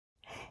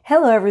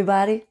Hello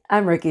everybody,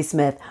 I'm Rikki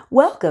Smith.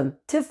 Welcome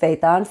to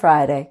Faith on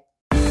Friday.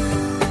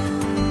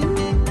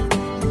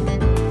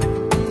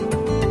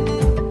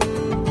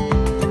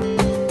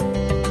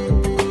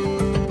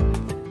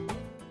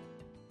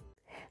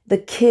 The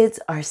kids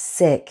are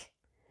sick.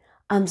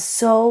 I'm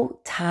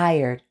so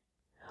tired.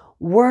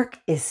 Work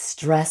is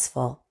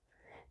stressful.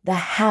 The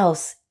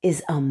house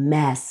is a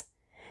mess.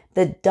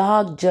 The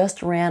dog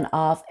just ran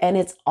off and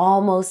it's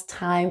almost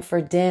time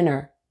for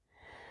dinner.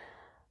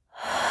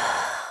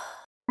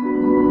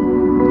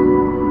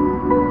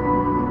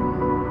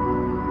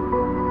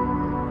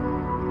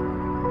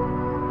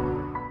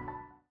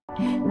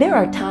 There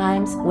are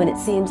times when it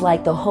seems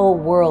like the whole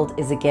world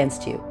is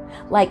against you.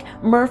 Like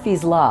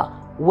Murphy's Law,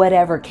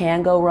 whatever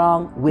can go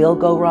wrong will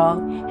go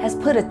wrong, has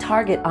put a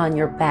target on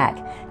your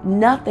back.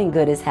 Nothing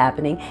good is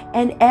happening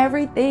and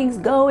everything's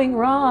going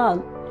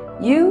wrong.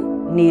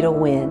 You need a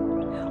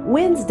win.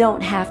 Wins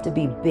don't have to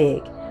be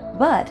big,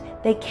 but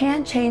they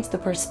can change the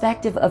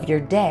perspective of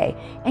your day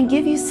and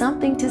give you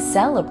something to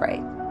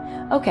celebrate.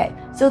 Okay,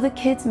 so the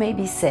kids may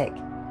be sick,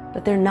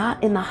 but they're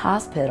not in the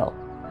hospital.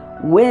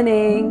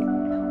 Winning!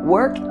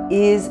 Work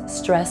is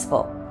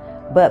stressful,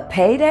 but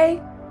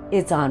payday,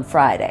 it's on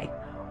Friday.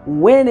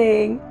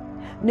 Winning!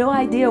 No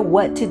idea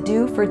what to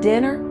do for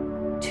dinner?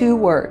 2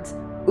 words,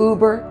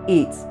 Uber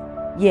Eats.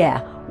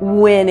 Yeah,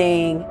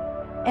 winning!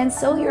 And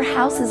so your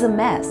house is a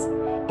mess.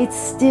 It's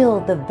still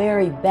the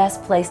very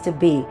best place to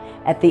be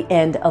at the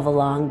end of a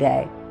long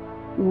day.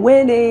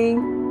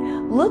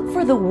 Winning! Look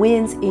for the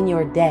wins in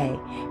your day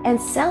and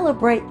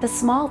celebrate the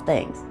small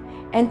things.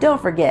 And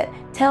don't forget,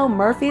 tell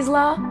Murphy's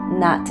Law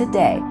not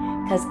today,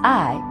 because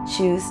I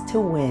choose to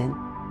win.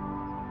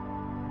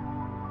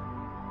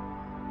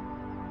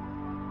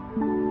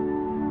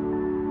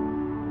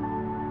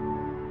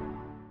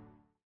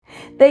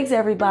 Thanks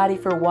everybody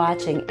for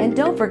watching, and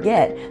don't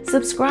forget,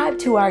 subscribe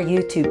to our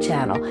YouTube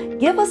channel.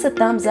 Give us a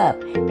thumbs up,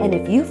 and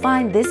if you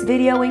find this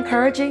video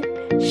encouraging,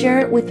 share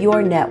it with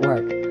your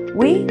network.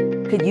 We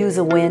could use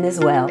a win as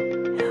well.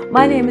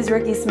 My name is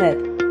Rikki Smith,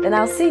 and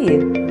I'll see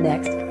you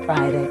next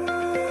Friday.